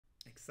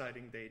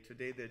exciting day.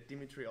 Today the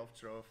Butterfly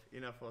Ovtcharov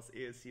Innerforce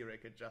ALC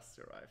racket just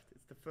arrived.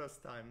 It's the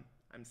first time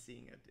I'm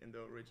seeing it in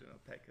the original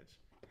package.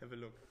 Have a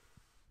look.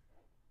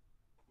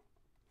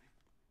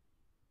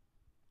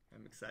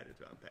 I'm excited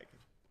to unpack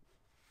it.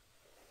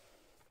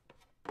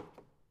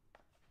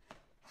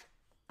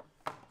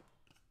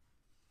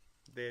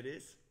 There it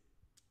is.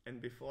 And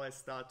before I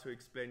start to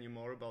explain you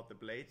more about the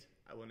blade,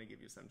 I want to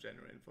give you some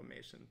general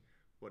information,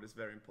 what is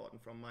very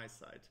important from my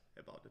side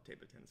about the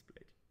table tennis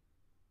blade.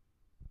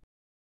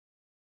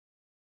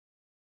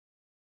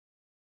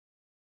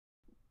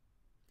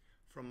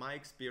 From my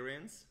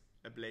experience,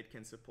 a blade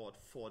can support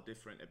 4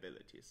 different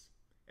abilities.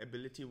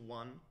 Ability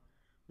 1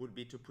 would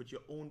be to put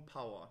your own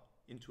power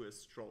into a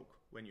stroke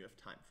when you have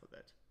time for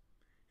that.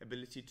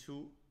 Ability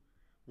 2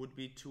 would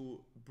be to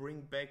bring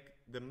back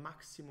the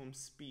maximum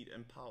speed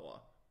and power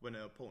when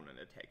an opponent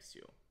attacks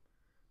you.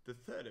 The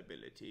third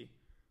ability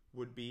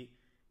would be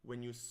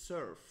when you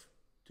serve,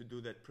 to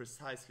do that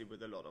precisely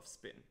with a lot of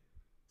spin.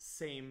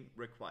 Same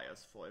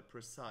requires for a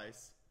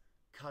precise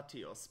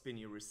cutty or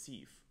spinny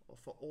receive, or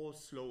for all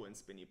slow and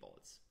spinny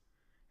balls.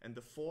 And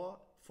the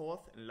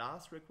fourth and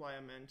last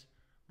requirement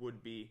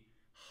would be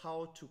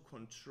how to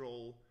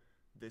control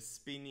the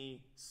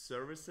spinny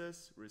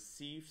services,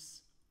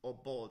 receives, or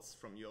balls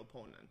from your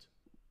opponent.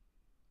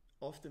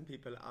 Often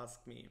people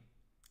ask me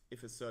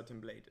if a certain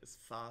blade is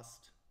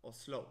fast or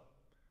slow.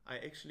 I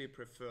actually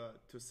prefer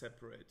to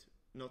separate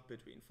not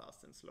between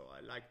fast and slow.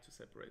 I like to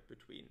separate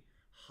between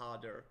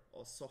harder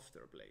or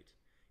softer blade.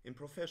 In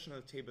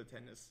professional table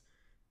tennis,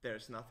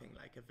 there's nothing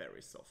like a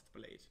very soft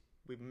blade.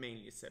 We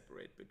mainly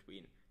separate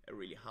between a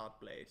really hard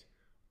blade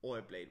or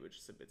a blade which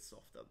is a bit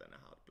softer than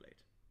a hard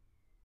blade.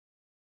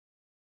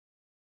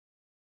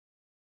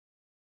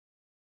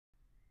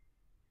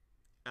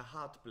 A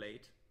hard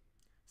blade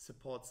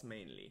supports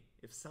mainly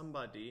if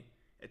somebody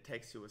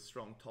attacks you with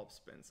strong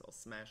topspins or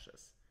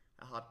smashes.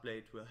 A hard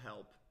blade will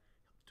help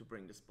to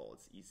bring these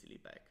balls easily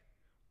back.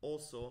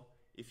 Also,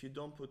 if you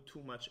don't put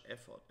too much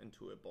effort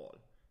into a ball,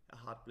 a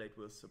hard blade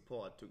will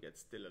support to get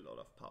still a lot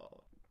of power.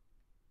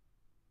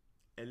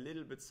 A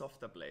little bit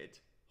softer blade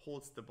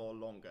holds the ball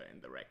longer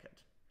in the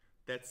racket.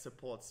 That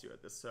supports you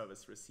at the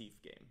service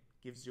receive game,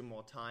 gives you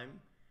more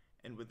time,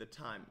 and with the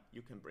time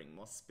you can bring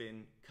more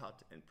spin,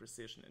 cut and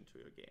precision into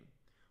your game.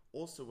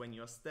 Also, when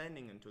you're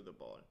standing into the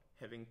ball,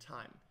 having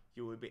time,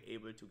 you will be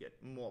able to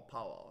get more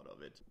power out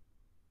of it.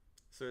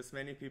 So as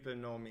many people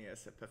know me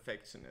as a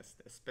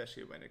perfectionist,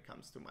 especially when it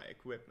comes to my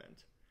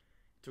equipment.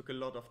 It took a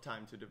lot of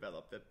time to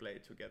develop that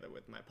blade together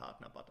with my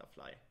partner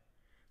Butterfly.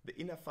 The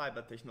inner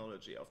fiber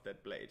technology of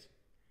that blade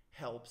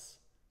helps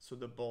so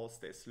the ball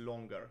stays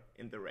longer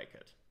in the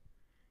racket.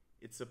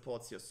 It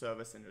supports your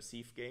service and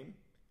receive game,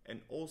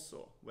 and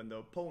also when the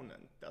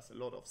opponent does a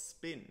lot of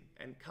spin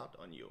and cut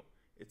on you,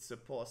 it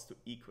supports to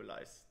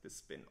equalize the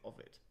spin of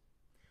it.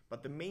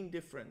 But the main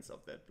difference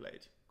of that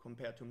blade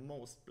compared to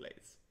most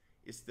blades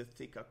is the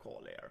thicker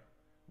core layer.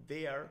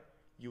 There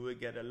you will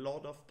get a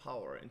lot of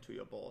power into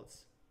your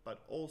balls,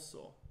 but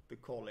also the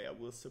core layer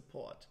will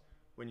support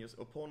when your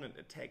opponent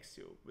attacks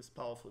you with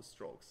powerful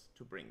strokes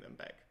to bring them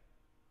back.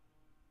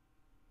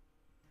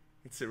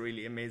 It's a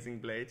really amazing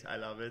blade, I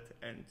love it,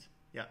 and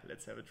yeah,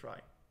 let's have a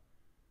try.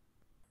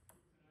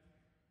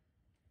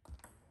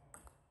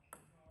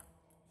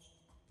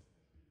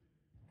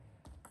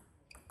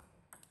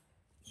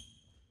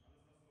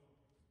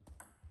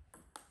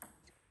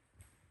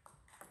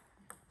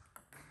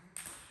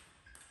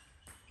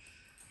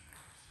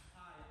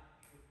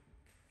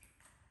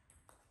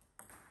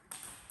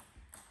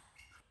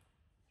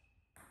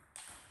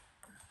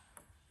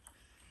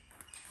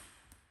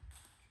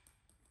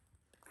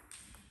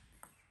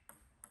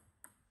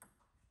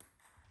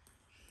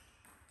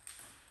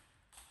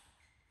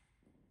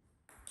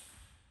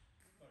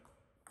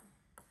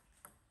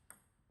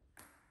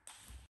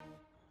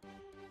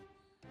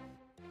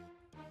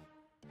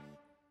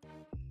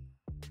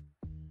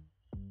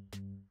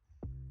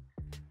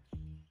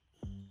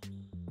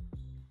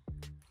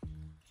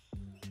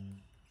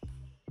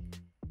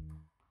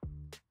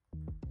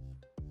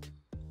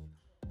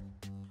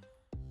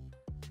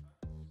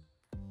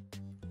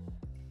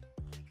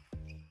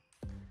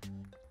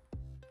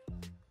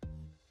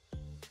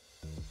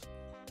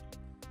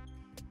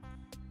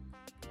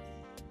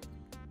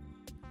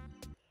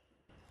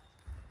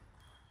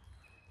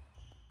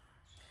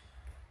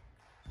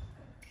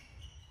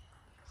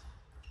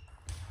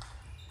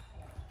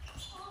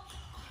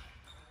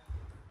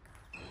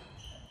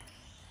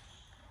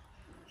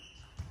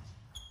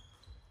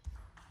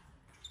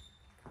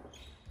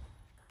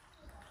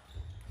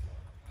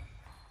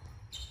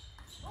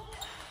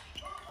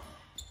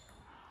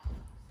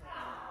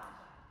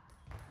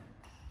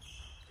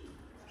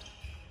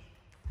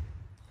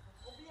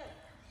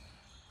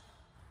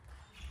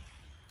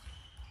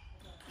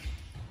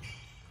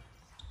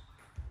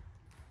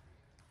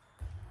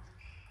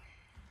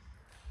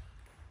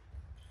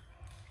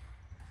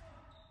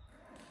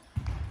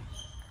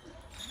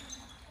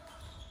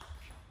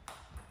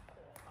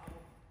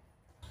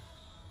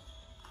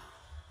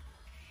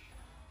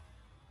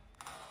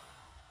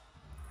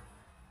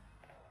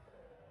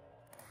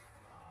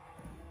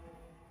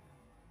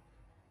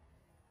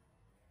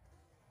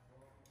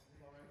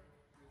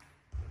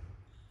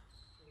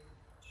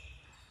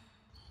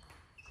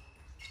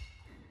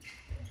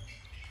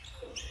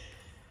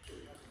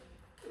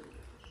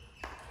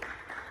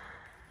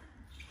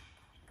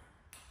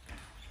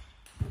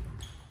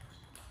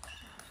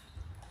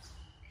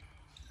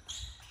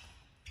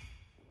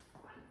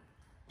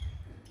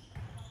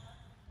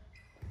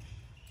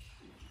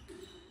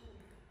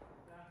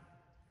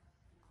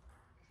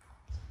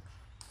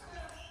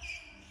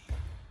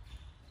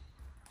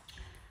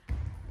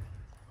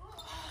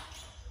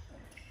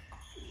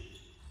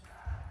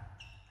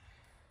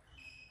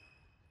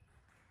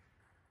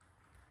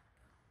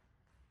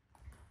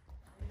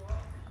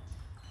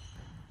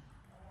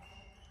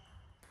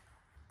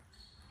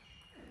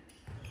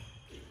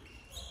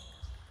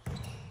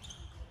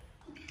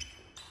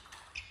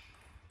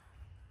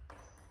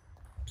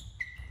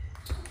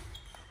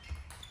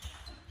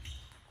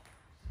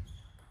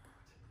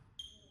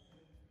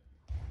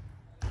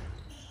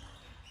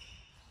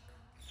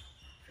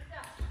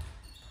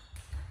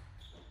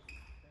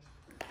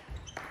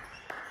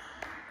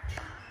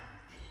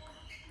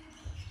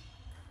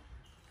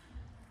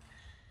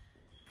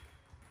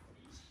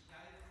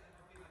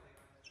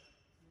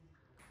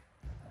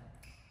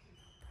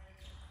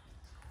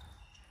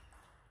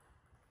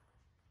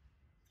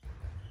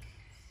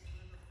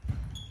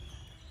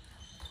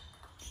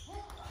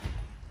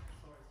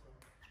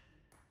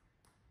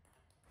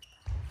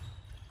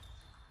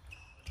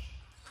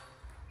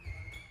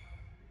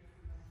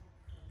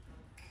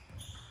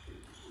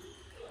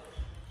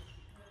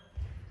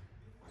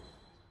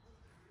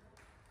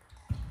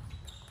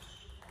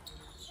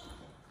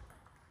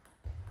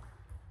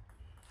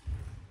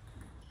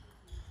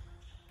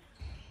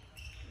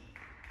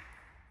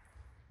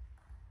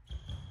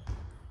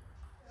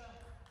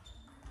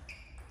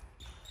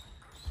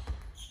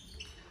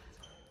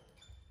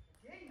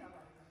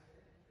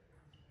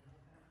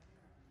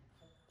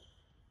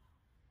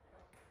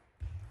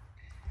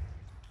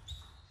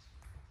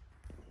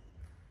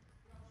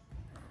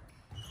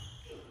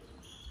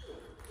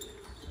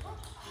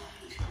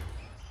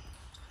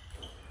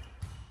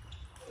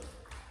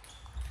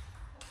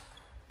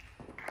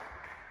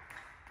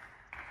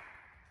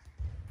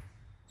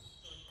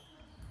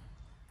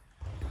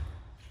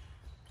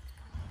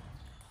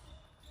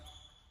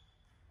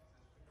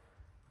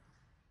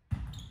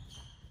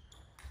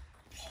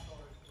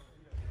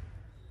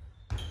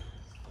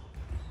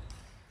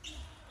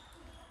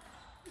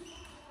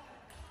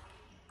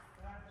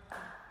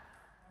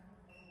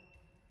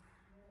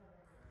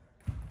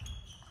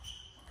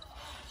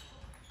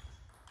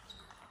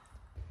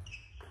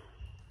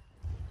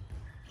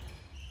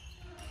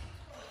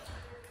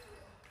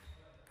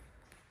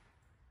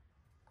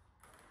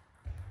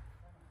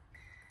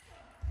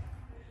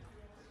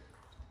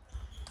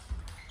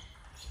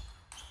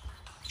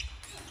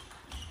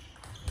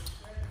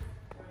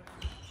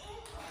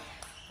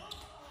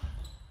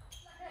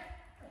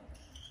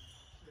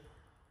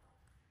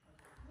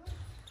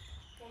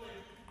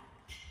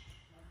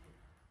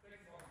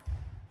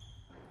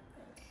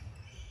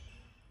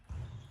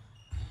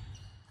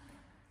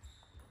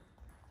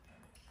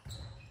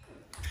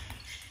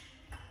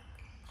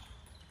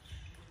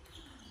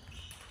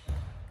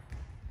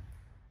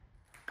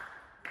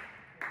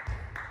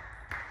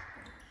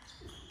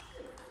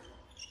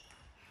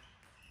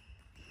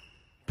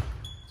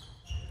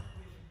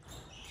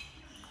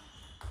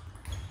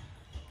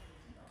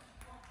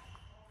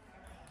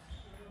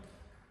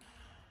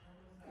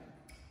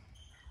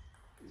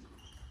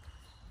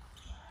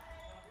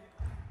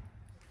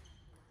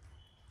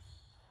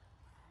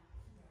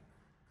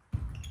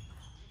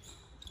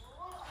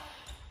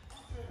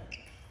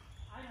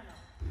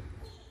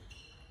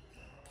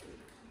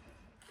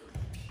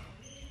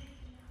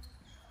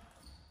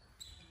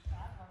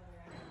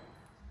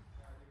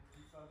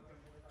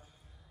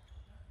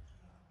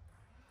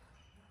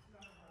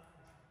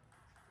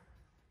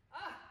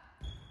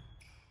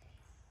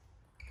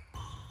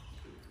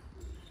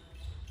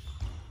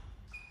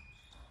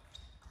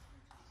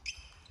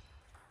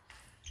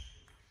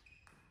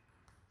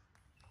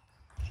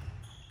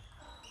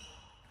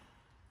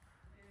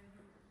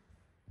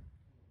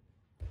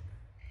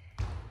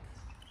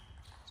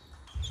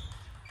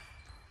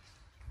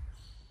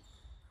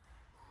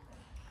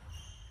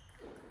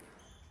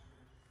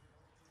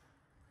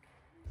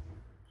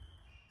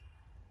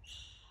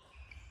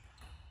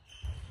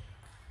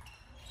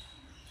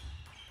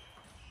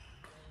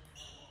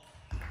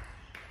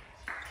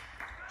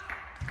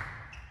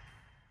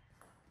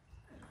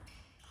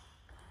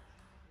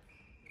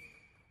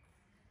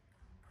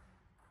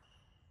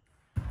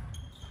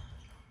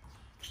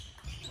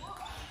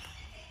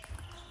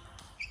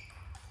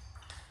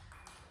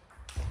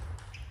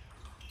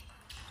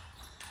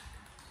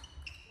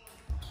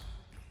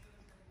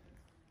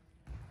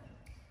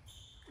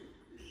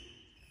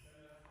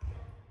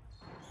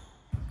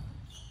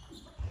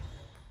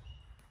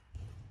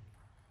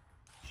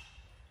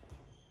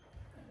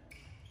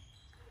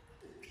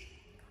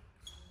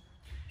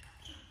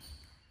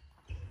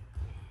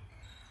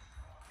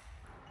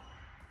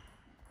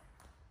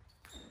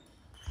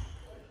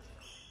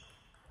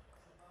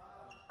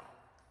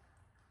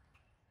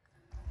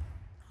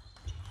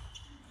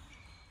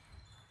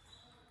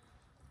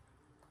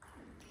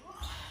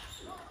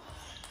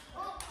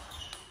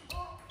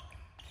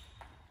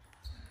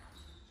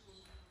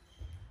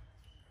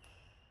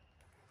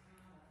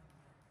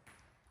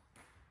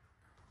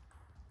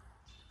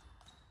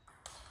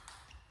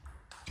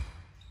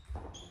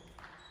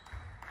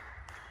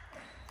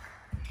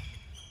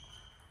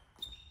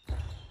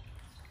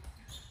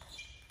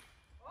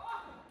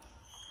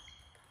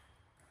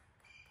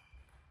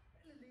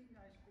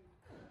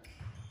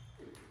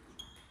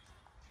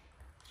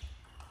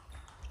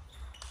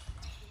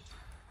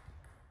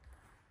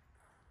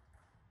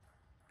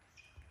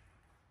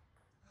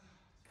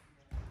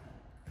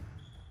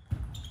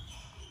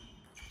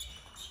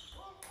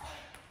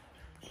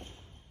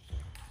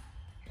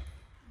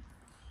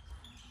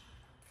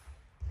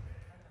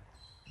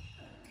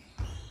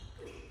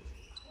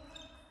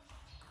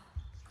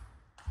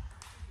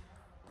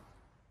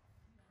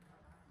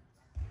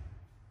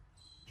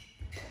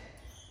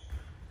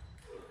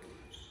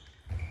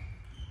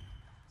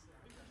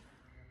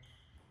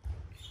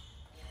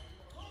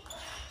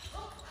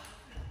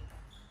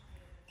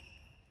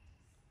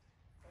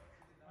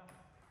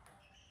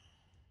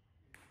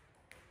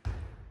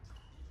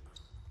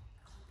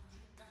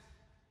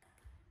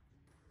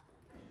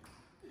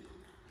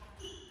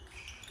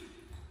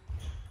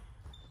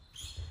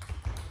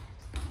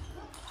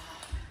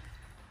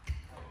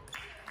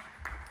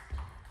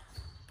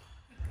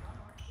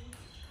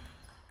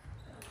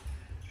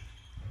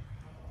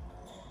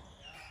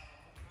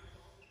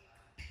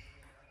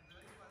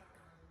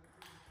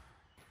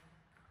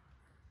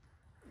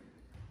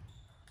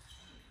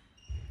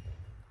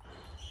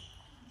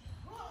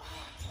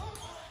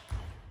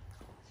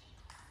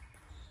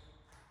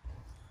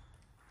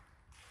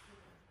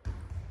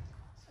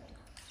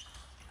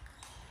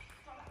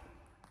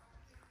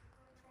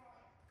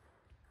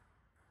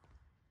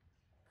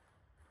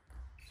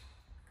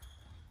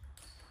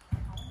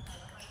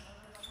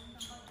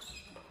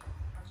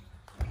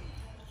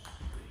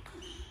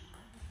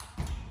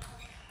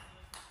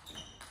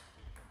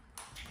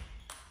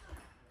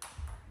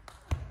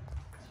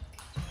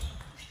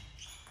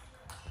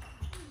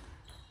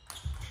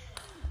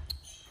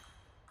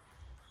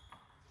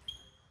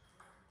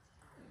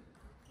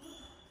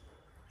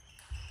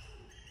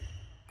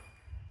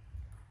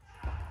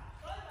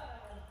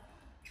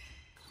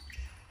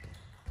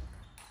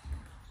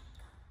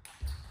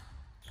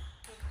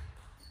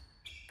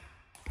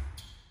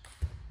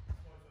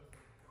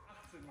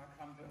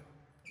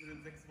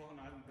 6 Wochen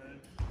alten Bällen